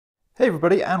Hey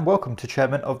everybody and welcome to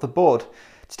Chairman of the Board.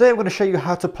 Today I'm going to show you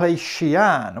how to play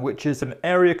Xi'an, which is an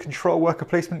area control worker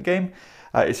placement game.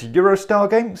 It's a Euro style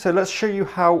game, so let's show you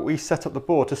how we set up the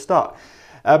board to start.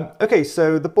 Okay,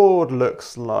 so the board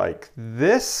looks like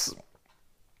this.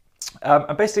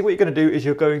 And basically what you're going to do is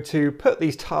you're going to put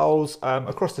these tiles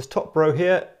across this top row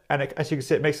here, and as you can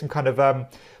see it makes some kind of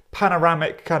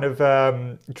panoramic kind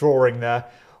of drawing there,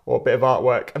 or a bit of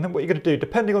artwork. And then what you're going to do,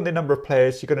 depending on the number of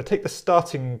players, you're going to take the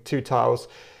starting two tiles,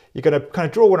 you're going to kind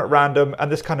of draw one at random,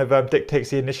 and this kind of dictates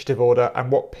the initiative order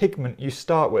and what pigment you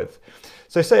start with.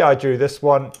 So say I drew this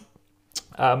one,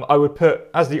 I would put,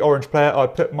 as the orange player,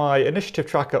 I'd put my initiative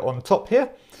tracker on top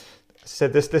here. So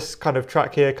this kind of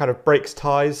track here kind of breaks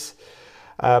ties,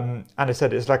 and I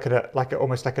said it's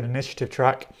almost like an initiative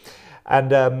track.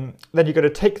 And then you're going to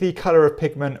take the colour of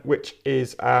pigment which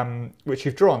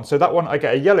you've drawn. So that one I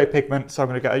get a yellow pigment, so I'm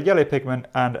going to get a yellow pigment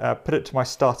and put it to my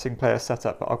starting player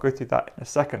setup. But I'll go through that in a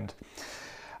second.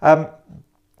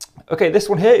 Okay, this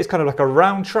one here is kind of like a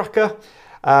round tracker.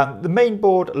 The main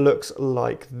board looks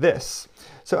like this.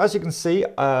 So as you can see,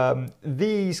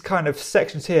 these kind of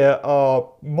sections here are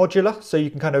modular, so you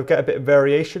can kind of get a bit of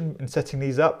variation in setting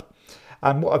these up.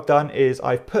 And what I've done is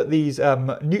I've put these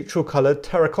neutral coloured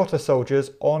terracotta soldiers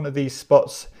on these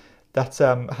spots that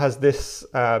has this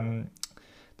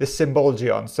this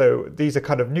symbology on. So these are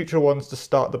kind of neutral ones to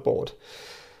start the board.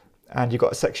 And you've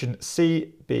got section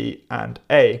C, B and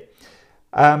A.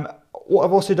 What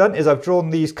I've also done is I've drawn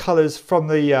these colours from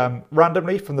the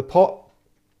randomly from the pot,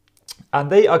 and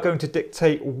they are going to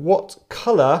dictate what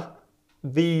colour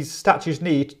these statues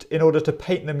need in order to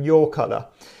paint them your colour.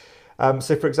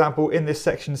 So for example, in this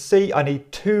section C, I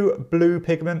need 2 blue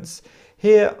pigments.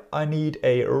 Here, I need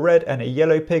a red and a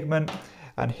yellow pigment.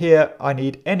 And here, I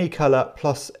need any color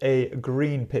plus a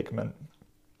green pigment.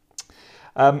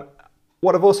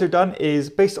 What I've also done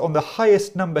is, based on the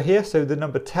highest number here, so the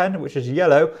number 10, which is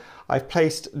yellow, I've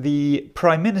placed the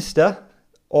Prime Minister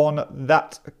on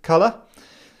that color.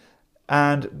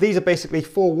 And these are basically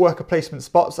 4 worker placement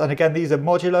spots. And again, these are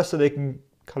modular, so they can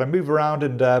kind of move around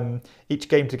and each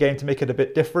game to game to make it a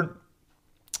bit different.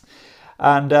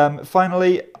 And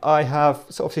finally, I have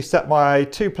obviously set my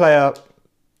 2-player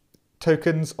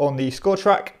tokens on the score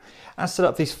track and set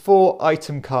up these 4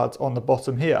 item cards on the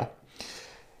bottom here.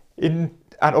 And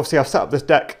obviously I've set up this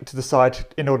deck to the side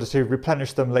in order to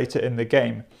replenish them later in the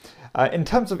game. In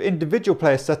terms of individual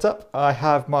player setup, I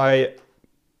have my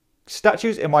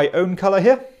statues in my own color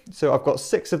here. So I've got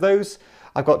 6 of those.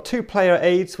 I've got 2 player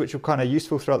aids, which are kind of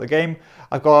useful throughout the game.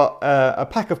 I've got a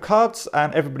pack of cards,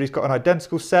 and everybody's got an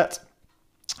identical set.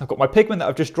 I've got my pigment that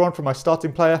I've just drawn from my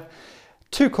starting player,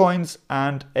 2 coins,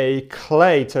 and a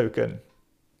clay token.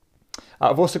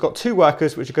 I've also got 2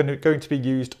 workers, which are going to be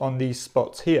used on these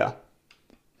spots here.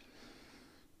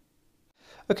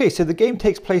 Okay, so the game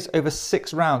takes place over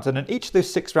 6 rounds, and in each of those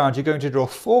 6 rounds, you're going to draw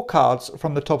 4 cards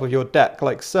from the top of your deck,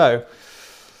 like so.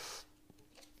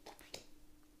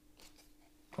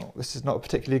 Oh, this is not a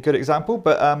particularly good example,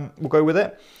 but we'll go with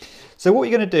it. So what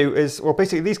you're going to do is, well,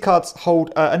 basically these cards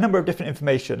hold a number of different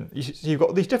information. You've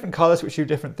got these different colours which do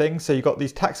different things. So you've got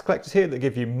these tax collectors here that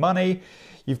give you money.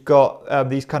 You've got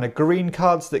these kind of green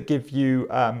cards that give you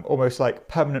almost like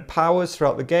permanent powers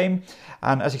throughout the game.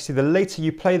 And as you can see, the later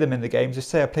you play them in the game, so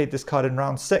say I played this card in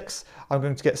round 6, I'm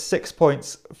going to get 6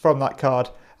 points from that card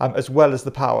as well as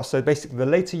the power. So basically the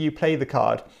later you play the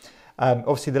card,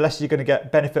 obviously the less you're going to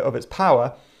get benefit of its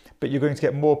power, but you're going to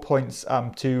get more points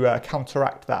to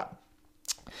counteract that.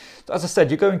 So as I said,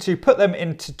 you're going to put them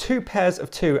into 2 pairs of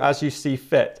 2 as you see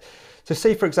fit. So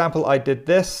say, for example, I did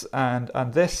this and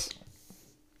this.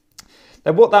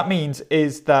 Then what that means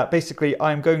is that basically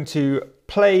I'm going to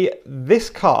play this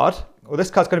card, or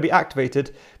this card's going to be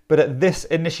activated, but at this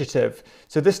initiative.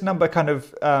 So this number kind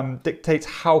of dictates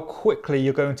how quickly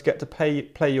you're going to get to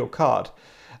play your card.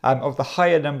 Of the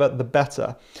higher number, the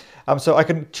better. So I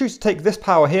can choose to take this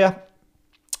power here,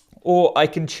 or I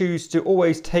can choose to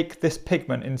always take this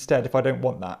pigment instead if I don't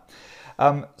want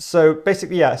that. So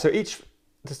basically, yeah, so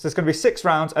there's going to be 6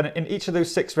 rounds, and in each of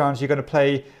those 6 rounds, you're going to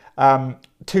play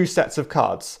 2 sets of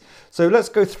cards. So let's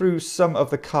go through some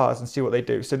of the cards and see what they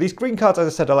do. So these green cards, as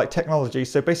I said, are like technology.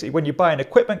 So basically, when you buy an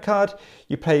equipment card,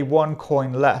 you pay 1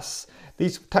 coin less.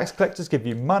 These tax collectors give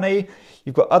you money.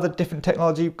 You've got other different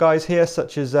technology guys here,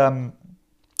 such as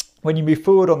when you move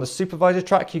forward on the supervisor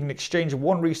track, you can exchange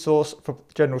 1 resource from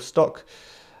general stock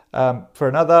for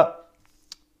another.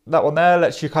 That one there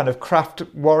lets you kind of craft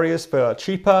warriors for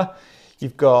cheaper.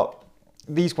 You've got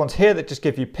these ones here that just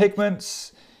give you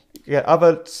pigments. You get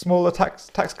other smaller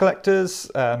tax collectors,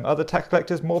 other tax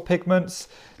collectors, more pigments.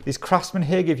 These craftsmen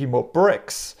here give you more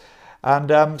bricks.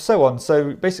 and so on.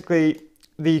 So basically,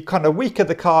 the kind of weaker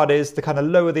the card is, the kind of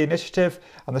lower the initiative,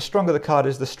 and the stronger the card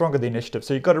is, the stronger the initiative.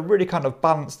 So you've got to really kind of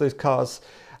balance those cards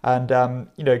and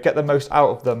you know, get the most out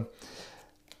of them.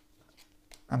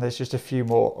 And there's just a few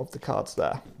more of the cards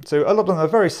there. So a lot of them are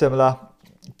very similar,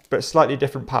 but slightly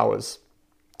different powers.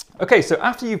 Okay, so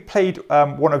after you've played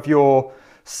one of your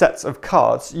sets of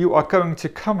cards, you are going to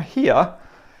come here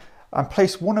and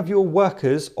place one of your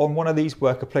workers on one of these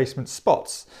worker placement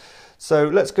spots. So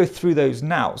let's go through those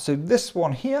now. So this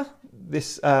one here,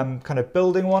 this kind of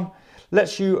building one,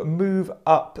 lets you move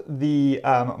up the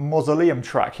mausoleum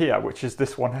track here, which is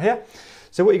this one here.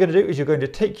 So what you're going to do is you're going to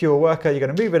take your worker, you're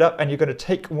going to move it up, and you're going to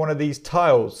take one of these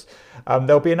tiles.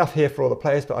 There'll be enough here for all the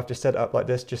players, but I've just set it up like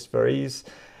this just for ease.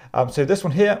 So this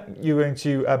one here, you're going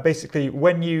to basically,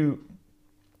 when you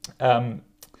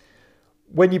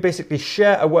basically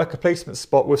share a worker placement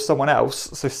spot with someone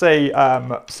else, so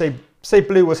say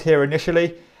Blue was here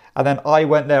initially, and then I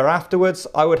went there afterwards,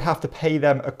 I would have to pay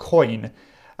them a coin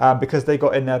because they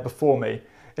got in there before me.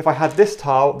 If I had this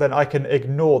tile, then I can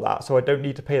ignore that, so I don't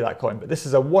need to pay that coin. But this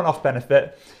is a one-off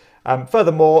benefit.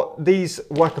 Furthermore, these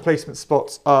worker placement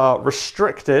spots are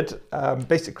restricted.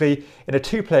 Basically, in a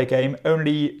two-player game,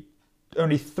 only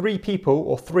 3 people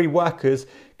or 3 workers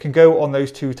can go on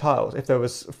those 2 tiles. If there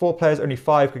was 4 players, only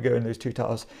 5 could go in those 2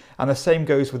 tiles. And the same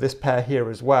goes with this pair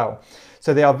here as well.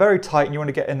 So they are very tight and you want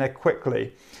to get in there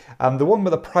quickly. The one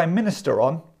with the Prime Minister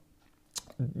on,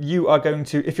 you are going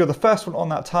to, if you're the first one on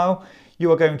that tile,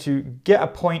 you are going to get a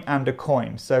point and a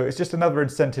coin. So it's just another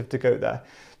incentive to go there.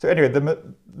 So anyway,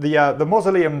 the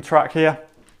mausoleum track here,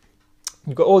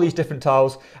 you've got all these different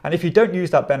tiles, and if you don't use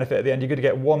that benefit at the end, you're going to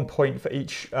get 1 point for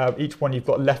each one you've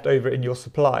got left over in your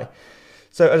supply.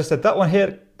 So as I said, that one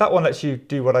here, that one lets you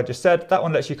do what I just said. That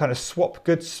one lets you kind of swap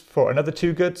goods for another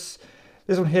 2 goods.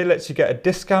 This one here lets you get a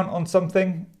discount on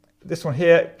something. This one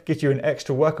here gives you an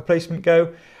extra worker placement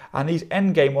go. And these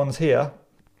end game ones here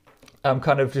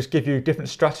kind of just give you different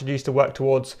strategies to work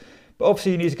towards. But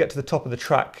obviously you need to get to the top of the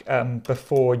track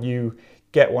before you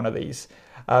get one of these.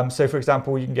 So for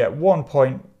example, you can get 1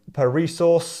 point per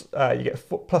resource. You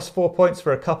get plus 4 points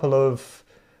for a couple of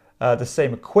the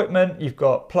same equipment. You've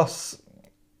got plus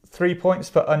 3 points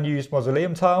for unused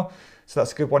mausoleum tile. So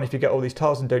that's a good one if you get all these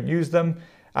tiles and don't use them.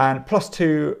 And plus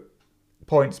 2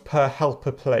 points per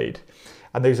helper played.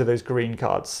 And those are those green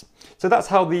cards. So that's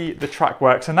how the track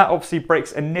works. And that obviously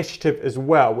breaks initiative as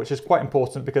well, which is quite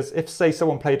important because if, say,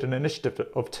 someone played an initiative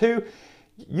of 2,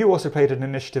 you also played an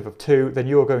initiative of 2, then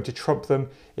you're going to trump them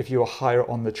if you are higher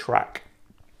on the track.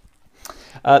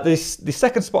 The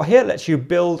second spot here lets you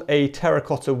build a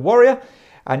terracotta warrior,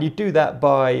 and you do that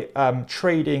by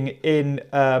trading in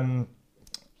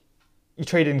you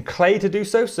trade in clay to do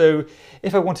so. So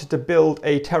if I wanted to build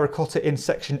a terracotta in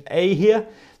section A here,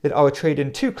 then I would trade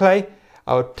in 2 clay.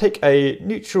 I would take a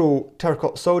neutral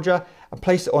terracotta soldier and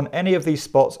place it on any of these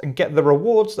spots and get the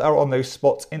rewards that are on those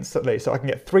spots instantly. So I can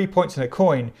get 3 points and a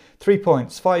coin, 3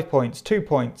 points, 5 points, 2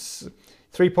 points,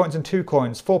 3 points and 2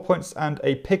 coins, 4 points and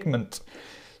a pigment.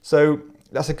 So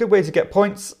that's a good way to get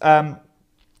points.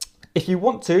 If you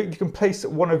want to, you can place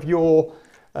one of your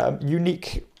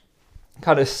unique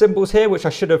kind of symbols here, which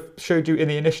I should have showed you in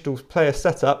the initial player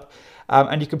setup.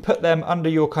 And you can put them under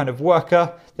your kind of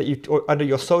worker or under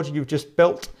your soldier you've just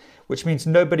built, which means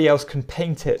nobody else can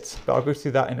paint it. But I'll go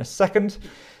through that in a second.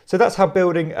 So that's how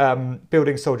building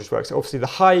soldiers works. So obviously, the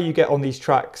higher you get on these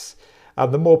tracks,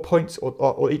 the more points,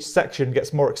 or each section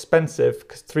gets more expensive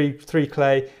because 3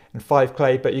 clay and 5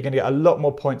 clay, but you're going to get a lot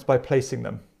more points by placing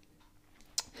them.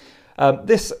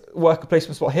 This worker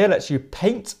placement spot here lets you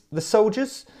paint the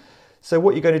soldiers. So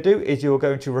what you're going to do is you're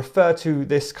going to refer to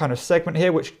this kind of segment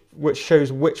here, which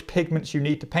shows which pigments you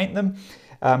need to paint them.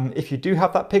 If you do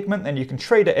have that pigment, then you can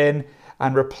trade it in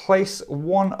and replace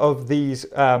one of these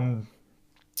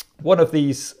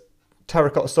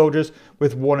terracotta soldiers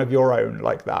with one of your own,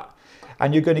 like that.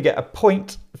 And you're going to get a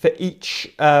point for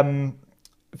each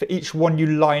one you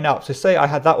line up. So say I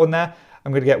had that one there,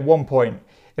 I'm going to get 1 point.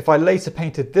 If I later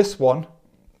painted this one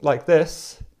like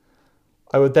this,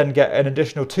 I would then get an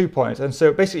additional 2 points. And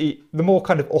so basically, the more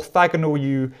kind of orthogonal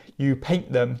you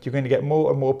paint them, you're going to get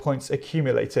more and more points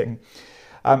accumulating.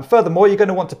 Furthermore, you're going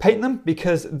to want to paint them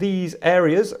because these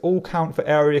areas all count for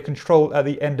area control at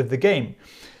the end of the game.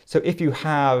 So if you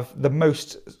have the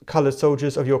most coloured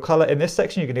soldiers of your colour in this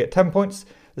section, you're going to get 10 points.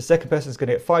 The second person is going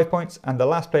to get 5 points, and the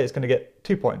last player is going to get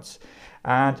 2 points,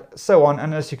 and so on.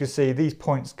 And as you can see, these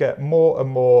points get more and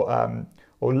more,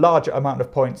 or larger amount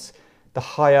of points, the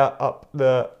higher up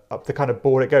the kind of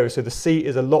board it goes. So the C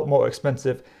is a lot more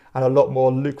expensive and a lot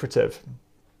more lucrative.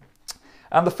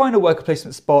 And the final worker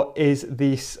placement spot is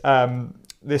this,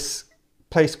 this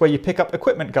place where you pick up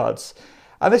equipment cards.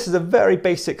 And this is a very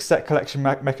basic set collection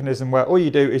mechanism where all you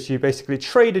do is you basically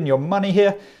trade in your money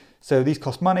here. So these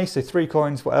cost money, so 3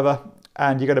 coins, whatever.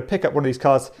 And you're going to pick up one of these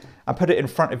cards and put it in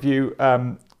front of you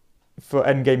for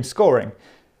endgame scoring.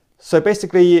 So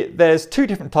basically there's 2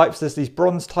 different types. There's these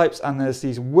bronze types and there's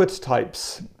these wood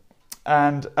types.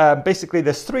 And basically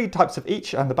there's 3 types of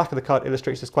each, and the back of the card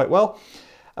illustrates this quite well.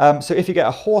 So if you get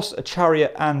a horse, a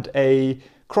chariot and a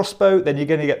crossbow, then you're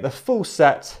going to get the full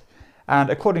set. And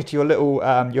according to your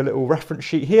little reference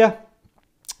sheet here,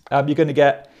 you're going to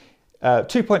get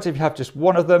 2 points if you have just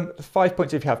one of them, 5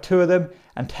 points if you have 2 of them,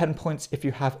 and 10 points if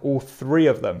you have all 3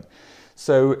 of them.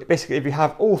 So basically, if you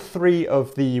have all 3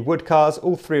 of the wood cards,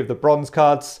 all 3 of the bronze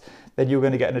cards, then you're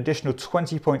going to get an additional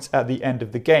 20 points at the end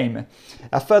of the game.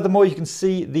 Furthermore, you can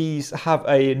see these have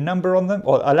a number on them,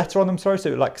 or a letter on them, sorry, so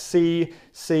like C,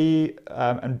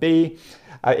 and B.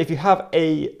 If you have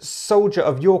a soldier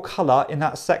of your colour in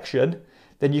that section,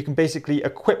 then you can basically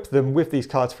equip them with these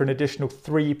cards for an additional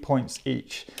 3 points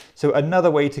each. So another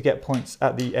way to get points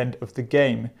at the end of the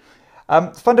game.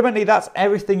 Fundamentally, that's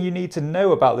everything you need to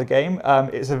know about the game.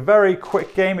 It's a very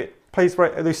quick game. It plays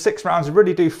those 6 rounds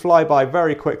really do fly by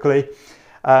very quickly.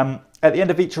 At the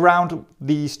end of each round,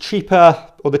 these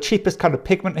the cheapest kind of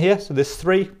pigment here, so there's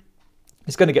 3,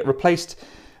 is going to get replaced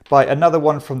by another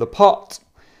one from the pot,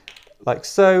 like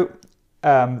so.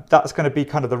 That's going to be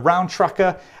kind of the round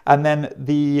tracker, and then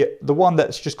the one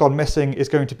that's just gone missing is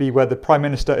going to be where the Prime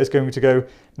Minister is going to go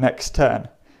next turn.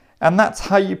 And that's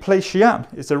how you play Xi'an.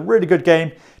 It's a really good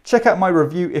game. Check out my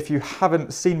review if you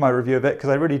haven't seen my review of it,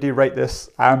 because I really do rate this,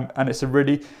 and it's a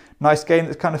really nice game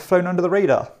that's kind of flown under the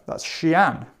radar. That's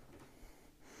Xi'an.